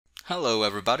Hello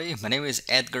everybody, my name is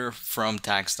Edgar from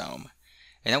TaxDome,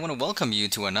 and I want to welcome you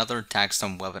to another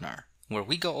TaxDome webinar, where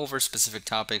we go over specific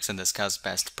topics and discuss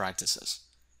best practices.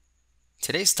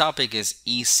 Today's topic is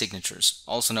e-signatures,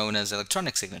 also known as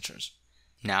electronic signatures.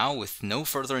 Now, with no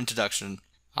further introduction,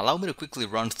 allow me to quickly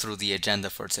run through the agenda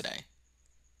for today.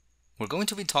 We're going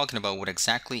to be talking about what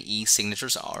exactly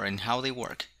e-signatures are and how they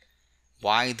work,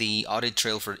 why the audit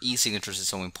trail for e-signatures is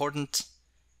so important,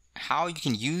 how you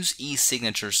can use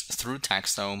e-signatures through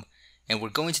TaxDome, and we're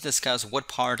going to discuss what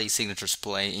part e-signatures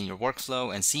play in your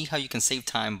workflow and see how you can save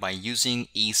time by using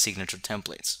e-signature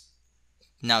templates.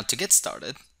 Now, to get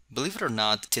started, believe it or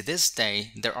not, to this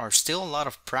day, there are still a lot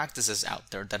of practices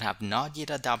out there that have not yet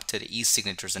adopted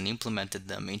e-signatures and implemented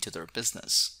them into their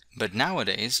business. But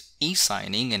nowadays,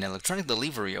 e-signing and electronic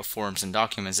delivery of forms and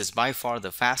documents is by far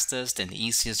the fastest and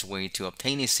easiest way to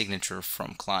obtain a signature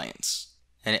from clients.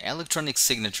 An electronic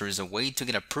signature is a way to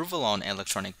get approval on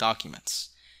electronic documents.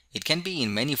 It can be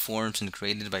in many forms and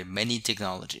created by many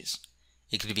technologies.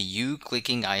 It could be you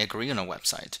clicking I agree on a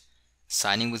website,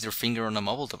 signing with your finger on a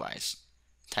mobile device,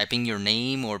 typing your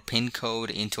name or PIN code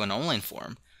into an online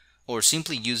form, or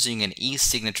simply using an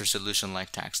e-signature solution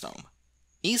like TaxDome.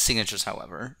 E-signatures,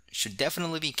 however, should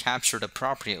definitely be captured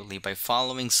appropriately by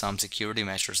following some security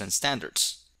measures and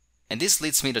standards. And this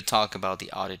leads me to talk about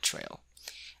the audit trail.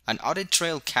 An audit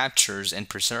trail captures and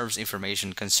preserves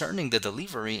information concerning the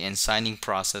delivery and signing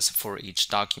process for each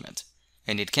document,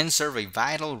 and it can serve a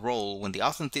vital role when the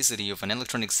authenticity of an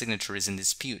electronic signature is in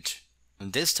dispute.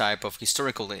 This type of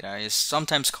historical data is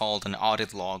sometimes called an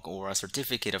audit log or a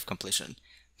certificate of completion,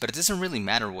 but it doesn't really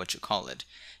matter what you call it.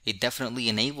 It definitely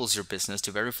enables your business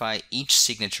to verify each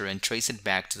signature and trace it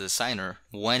back to the signer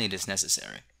when it is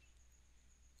necessary.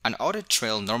 An audit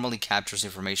trail normally captures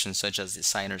information such as the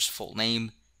signer's full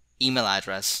name, email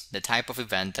address, the type of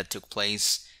event that took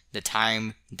place, the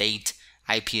time, date,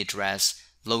 IP address,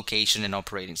 location, and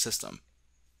operating system.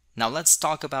 Now let's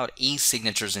talk about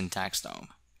e-signatures in TaxDome.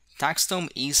 TaxDome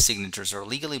e-signatures are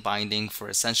legally binding for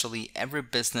essentially every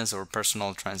business or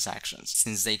personal transactions,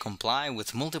 since they comply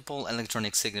with multiple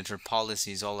electronic signature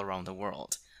policies all around the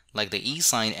world, like the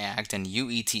e-Sign Act and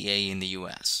UETA in the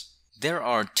US. There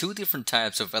are two different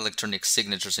types of electronic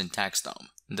signatures in TaxDome.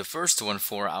 The first one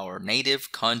for our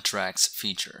native contracts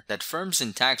feature that firms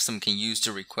in TaxDome can use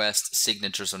to request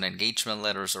signatures on engagement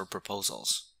letters or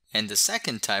proposals. And the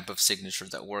second type of signature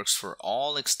that works for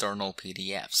all external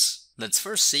PDFs. Let's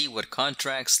first see what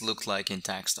contracts look like in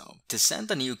TaxDome. To send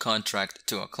a new contract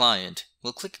to a client,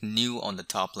 we'll click New on the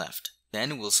top left.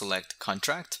 Then we'll select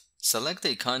Contract. Select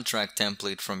a contract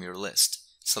template from your list.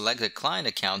 Select the client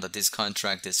account that this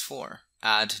contract is for.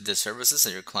 Add the services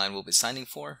that your client will be signing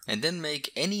for, and then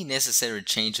make any necessary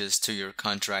changes to your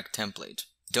contract template.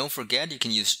 Don't forget you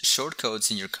can use shortcodes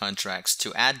in your contracts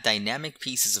to add dynamic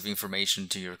pieces of information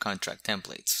to your contract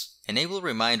templates. Enable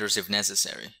reminders if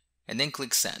necessary, and then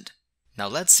click Send. Now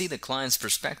let's see the client's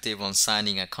perspective on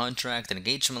signing a contract,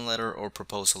 engagement letter, or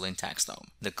proposal in TaxDome.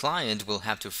 The client will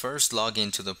have to first log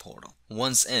into the portal.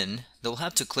 Once in, they'll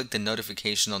have to click the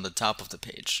notification on the top of the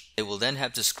page. They will then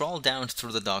have to scroll down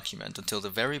through the document until the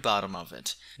very bottom of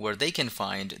it, where they can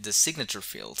find the signature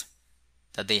field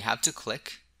that they have to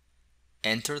click,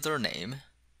 enter their name,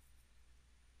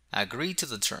 agree to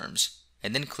the terms,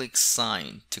 and then click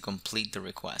Sign to complete the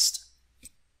request.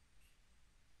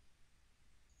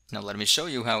 Now let me show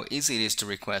you how easy it is to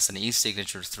request an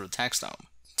e-signature through TaxDome.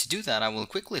 To do that, I will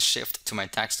quickly shift to my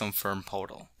TaxDome firm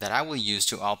portal that I will use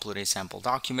to upload a sample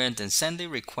document and send a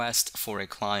request for a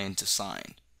client to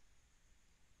sign.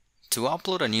 To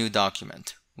upload a new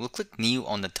document, we'll click New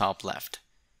on the top left.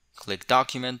 Click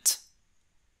Document,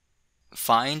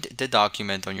 find the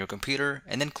document on your computer,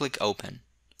 and then click Open.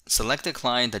 Select the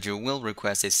client that you will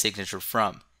request a signature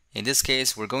from. In this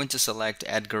case, we're going to select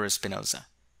Edgar Espinoza.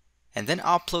 And then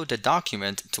upload the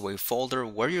document to a folder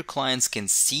where your clients can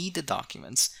see the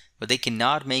documents, but they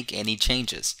cannot make any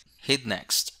changes. Hit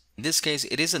Next. In this case,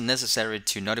 it isn't necessary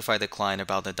to notify the client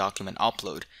about the document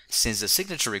upload, since the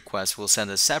signature request will send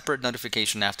a separate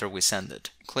notification after we send it.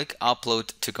 Click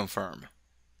Upload to confirm.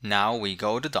 Now we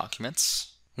go to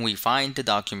Documents. We find the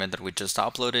document that we just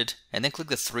uploaded, and then click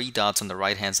the three dots on the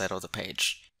right-hand side of the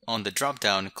page. On the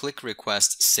drop-down, click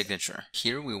Request Signature.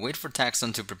 Here we wait for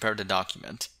TaxDome to prepare the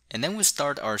document. And then we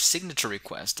start our signature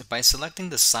request by selecting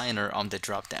the signer on the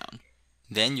drop-down.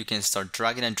 Then you can start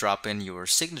dragging and dropping your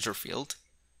signature field,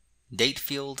 date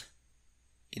field,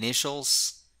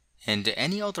 initials, and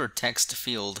any other text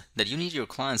field that you need your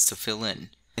clients to fill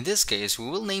in. In this case, we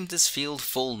will name this field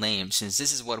full name since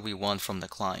this is what we want from the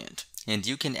client. And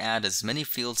you can add as many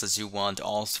fields as you want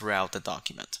all throughout the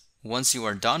document. Once you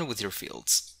are done with your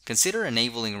fields, consider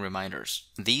enabling reminders.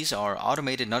 These are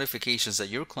automated notifications that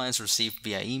your clients receive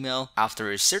via email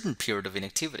after a certain period of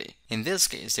inactivity. In this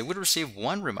case, they would receive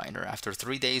one reminder after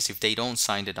 3 days if they don't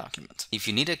sign the document. If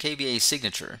you need a KBA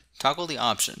signature, toggle the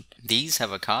option. These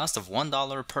have a cost of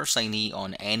 $1 per signee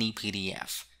on any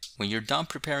PDF. When you're done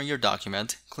preparing your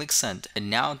document, click Send. And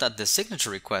now that the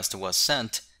signature request was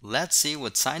sent, let's see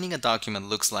what signing a document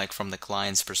looks like from the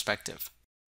client's perspective.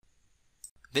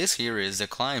 This here is the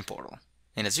client portal.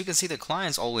 And as you can see, the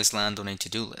clients always land on a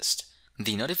to-do list.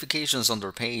 The notifications on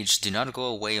their page do not go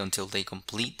away until they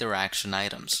complete their action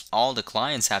items. All the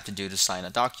clients have to do to sign a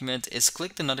document is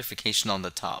click the notification on the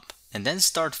top, and then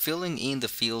start filling in the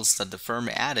fields that the firm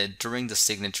added during the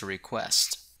signature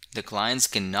request. The clients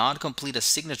cannot complete a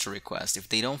signature request if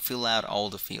they don't fill out all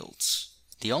the fields.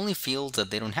 The only field that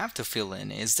they don't have to fill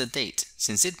in is the date,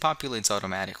 since it populates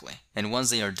automatically. And once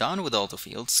they are done with all the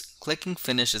fields, clicking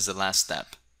Finish is the last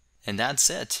step. And that's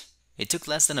it. It took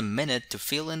less than a minute to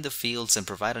fill in the fields and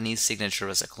provide an e-signature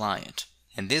as a client.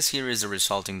 And this here is the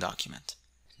resulting document.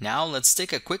 Now let's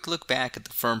take a quick look back at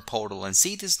the firm portal and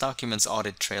see this document's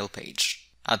audit trail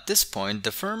page. At this point,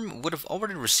 the firm would have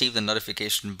already received a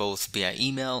notification both via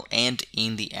email and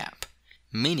in the app.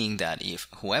 Meaning that if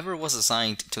whoever was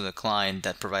assigned to the client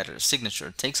that provided a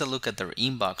signature takes a look at their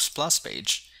Inbox Plus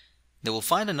page, they will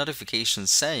find a notification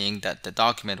saying that the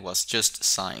document was just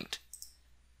signed.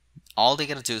 All they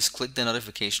gotta do is click the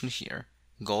notification here,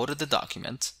 go to the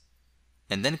document,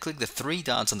 and then click the 3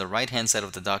 dots on the right hand side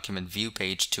of the document view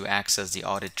page to access the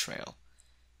audit trail.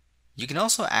 You can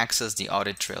also access the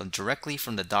audit trail directly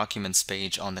from the documents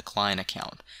page on the client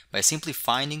account by simply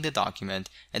finding the document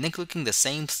and then clicking the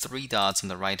same 3 dots on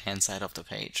the right hand side of the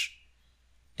page.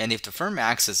 And if the firm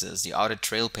accesses the audit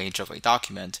trail page of a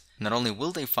document, not only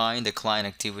will they find the client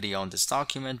activity on this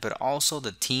document, but also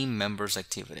the team members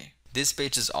activity. This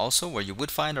page is also where you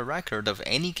would find a record of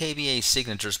any KBA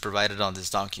signatures provided on this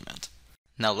document.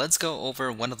 Now let's go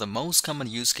over one of the most common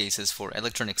use cases for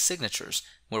electronic signatures,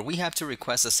 where we have to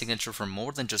request a signature from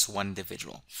more than just one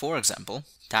individual. For example,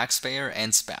 taxpayer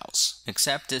and spouse.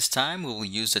 Except this time we will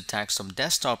use the TaxDome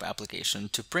desktop application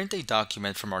to print a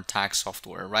document from our tax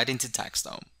software right into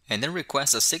TaxDome, and then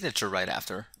request a signature right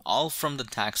after, all from the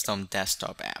TaxDome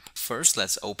desktop app. First,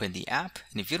 let's open the app,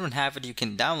 and if you don't have it, you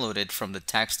can download it from the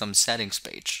TaxDome settings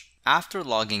page. After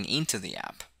logging into the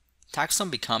app,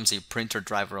 TaxDome becomes a printer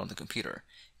driver on the computer,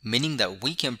 meaning that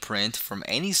we can print from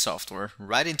any software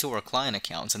right into our client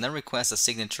accounts and then request a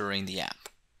signature in the app.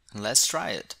 Let's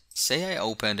try it. Say I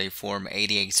opened a Form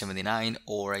 8879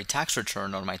 or a tax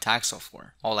return on my tax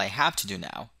software. All I have to do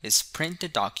now is print the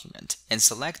document and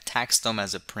select TaxDome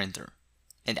as a printer.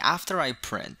 And after I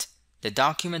print, the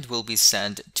document will be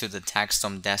sent to the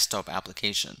TaxDome desktop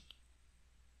application.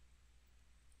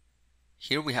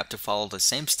 Here we have to follow the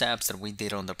same steps that we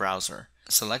did on the browser.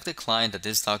 Select the client that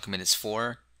this document is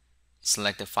for,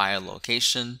 select the file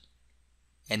location,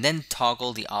 and then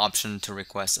toggle the option to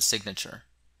request a signature.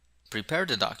 Prepare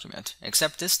the document,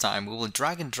 except this time we will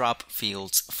drag and drop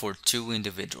fields for 2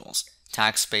 individuals,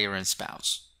 taxpayer and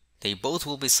spouse. They both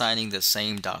will be signing the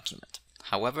same document.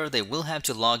 However, they will have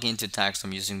to log into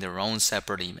TaxDome using their own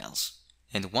separate emails.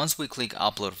 And once we click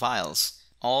Upload Files,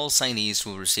 all signees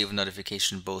will receive a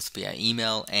notification both via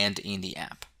email and in the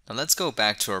app. Now let's go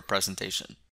back to our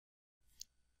presentation.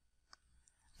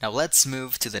 Now let's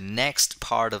move to the next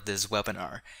part of this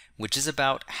webinar, which is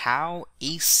about how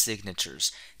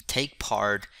e-signatures take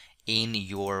part in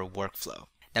your workflow.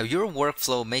 Now your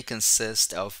workflow may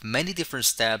consist of many different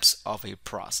steps of a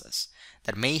process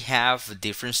that may have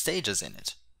different stages in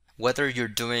it. Whether you're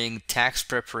doing tax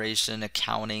preparation,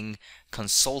 accounting,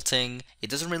 consulting, it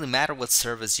doesn't really matter what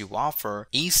service you offer,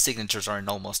 e-signatures are in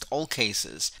almost all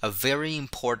cases a very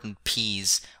important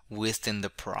piece within the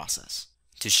process.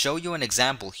 To show you an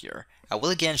example here, I will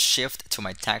again shift to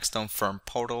my TaxDome firm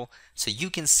portal so you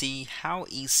can see how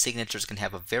e-signatures can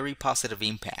have a very positive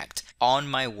impact on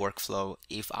my workflow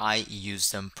if I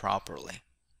use them properly.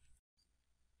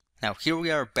 Now here we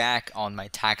are back on my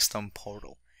TaxDome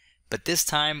portal. But this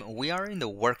time we are in the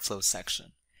workflow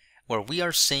section, where we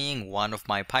are seeing one of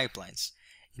my pipelines.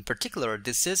 In particular,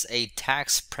 this is a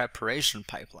tax preparation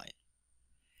pipeline.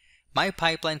 My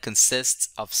pipeline consists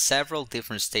of several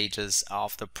different stages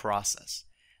of the process.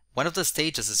 One of the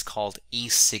stages is called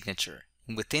e-signature.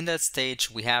 And within that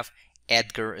stage, we have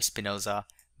Edgar Espinoza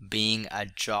being a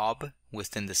job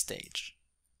within the stage.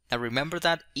 Now remember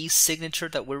that e-signature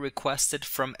that we requested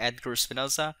from Edgar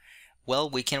Espinoza? Well,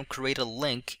 we can create a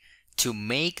link to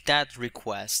make that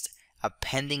request a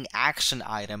pending action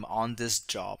item on this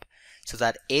job so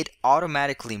that it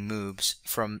automatically moves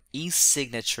from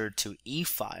e-signature to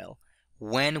e-file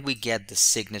when we get the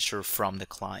signature from the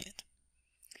client.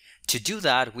 To do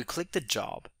that, we click the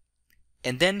job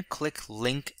and then click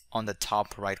link on the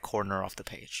top right corner of the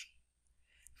page.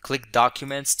 Click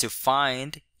Documents to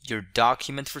find your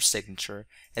document for signature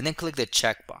and then click the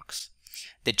checkbox.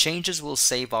 The changes will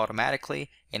save automatically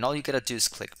and all you gotta do is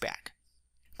click back.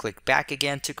 Click back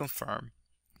again to confirm.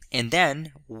 And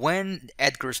then when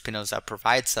Edgar Espinosa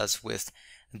provides us with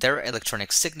their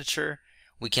electronic signature,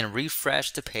 we can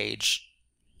refresh the page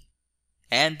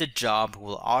and the job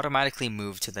will automatically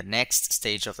move to the next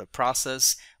stage of the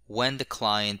process when the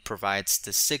client provides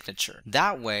the signature.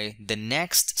 That way, the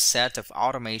next set of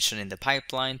automation in the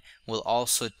pipeline will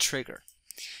also trigger.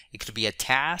 It could be a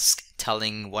task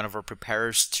telling one of our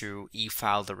preparers to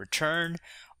e-file the return,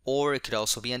 or it could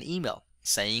also be an email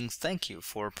saying thank you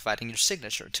for providing your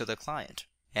signature to the client.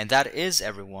 And that is,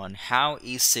 everyone, how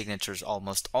e-signatures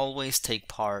almost always take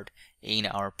part in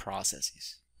our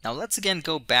processes. Now let's again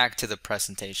go back to the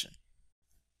presentation.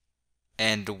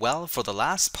 And well, for the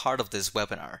last part of this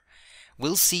webinar,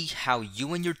 we'll see how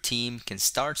you and your team can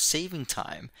start saving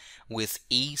time with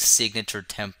e-signature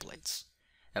templates.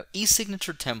 Now,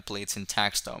 e-signature templates in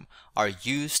TaxDome are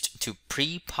used to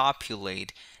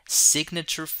pre-populate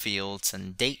signature fields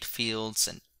and date fields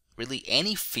and really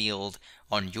any field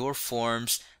on your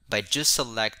forms by just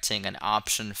selecting an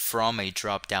option from a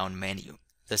drop-down menu.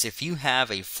 Thus, if you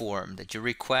have a form that you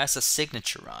request a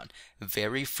signature on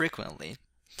very frequently,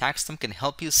 TaxDome can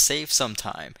help you save some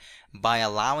time by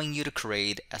allowing you to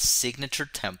create a signature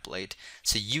template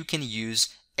so you can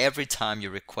use every time you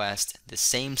request the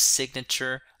same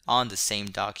signature on the same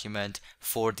document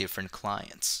for different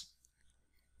clients.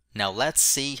 Now let's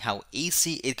see how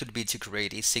easy it could be to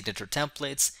create e-signature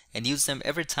templates and use them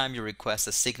every time you request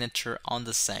a signature on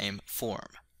the same form.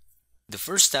 The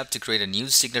first step to create a new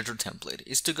signature template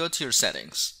is to go to your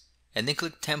settings and then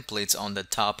click Templates on the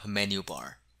top menu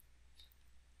bar.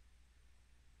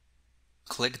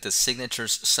 Click the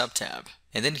Signatures sub-tab,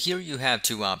 and then here you have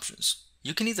two options.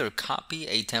 You can either copy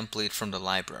a template from the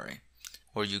library,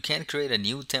 or you can create a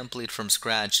new template from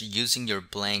scratch using your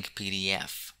blank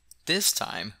PDF. This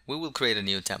time, we will create a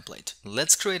new template.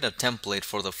 Let's create a template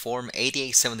for the Form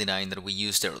 8879 that we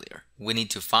used earlier. We need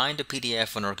to find a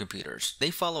PDF on our computers.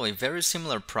 They follow a very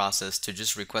similar process to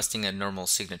just requesting a normal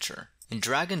signature, and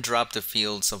drag and drop the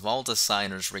fields of all the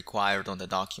signers required on the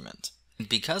document.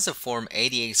 Because a Form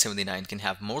 8879 can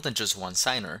have more than just one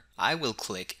signer, I will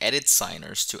click Edit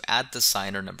Signers to add the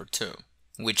signer number 2,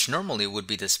 which normally would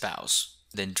be the spouse.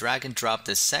 Then drag and drop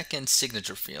the second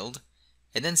signature field,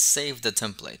 and then save the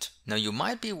template. Now you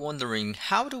might be wondering,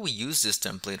 how do we use this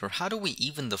template, or how do we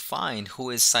even define who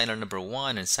is signer number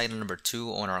 1 and signer number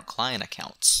 2 on our client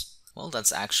accounts? Well,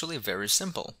 that's actually very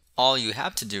simple. All you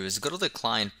have to do is go to the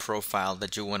client profile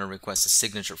that you want to request a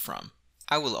signature from.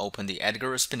 I will open the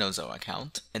Edgar Espinosa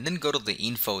account and then go to the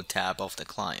Info tab of the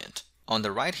client. On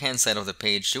the right hand side of the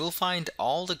page, you will find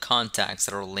all the contacts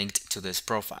that are linked to this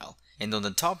profile. And on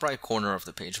the top right corner of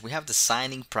the page, we have the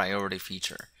signing priority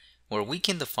feature, where we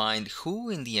can define who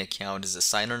in the account is the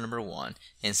signer number 1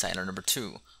 and signer number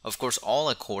 2. Of course, all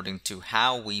according to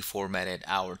how we formatted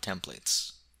our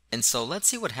templates. And so let's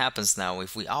see what happens now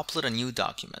if we upload a new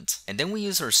document and then we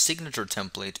use our signature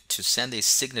template to send a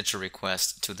signature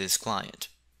request to this client.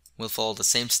 We'll follow the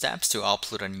same steps to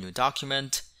upload a new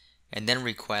document and then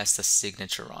request a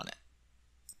signature on it.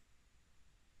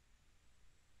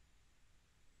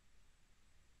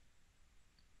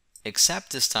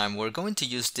 Except this time we're going to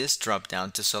use this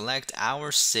drop-down to select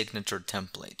our signature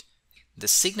template. The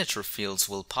signature fields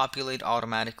will populate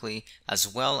automatically, as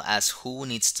well as who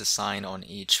needs to sign on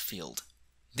each field.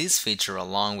 This feature,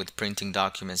 along with printing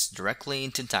documents directly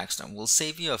into TaxDome, will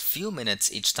save you a few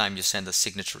minutes each time you send a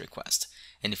signature request.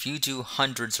 And if you do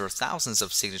hundreds or thousands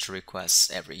of signature requests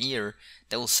every year,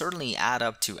 that will certainly add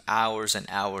up to hours and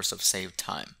hours of saved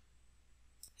time.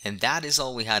 And that is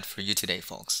all we had for you today,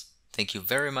 folks. Thank you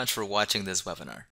very much for watching this webinar.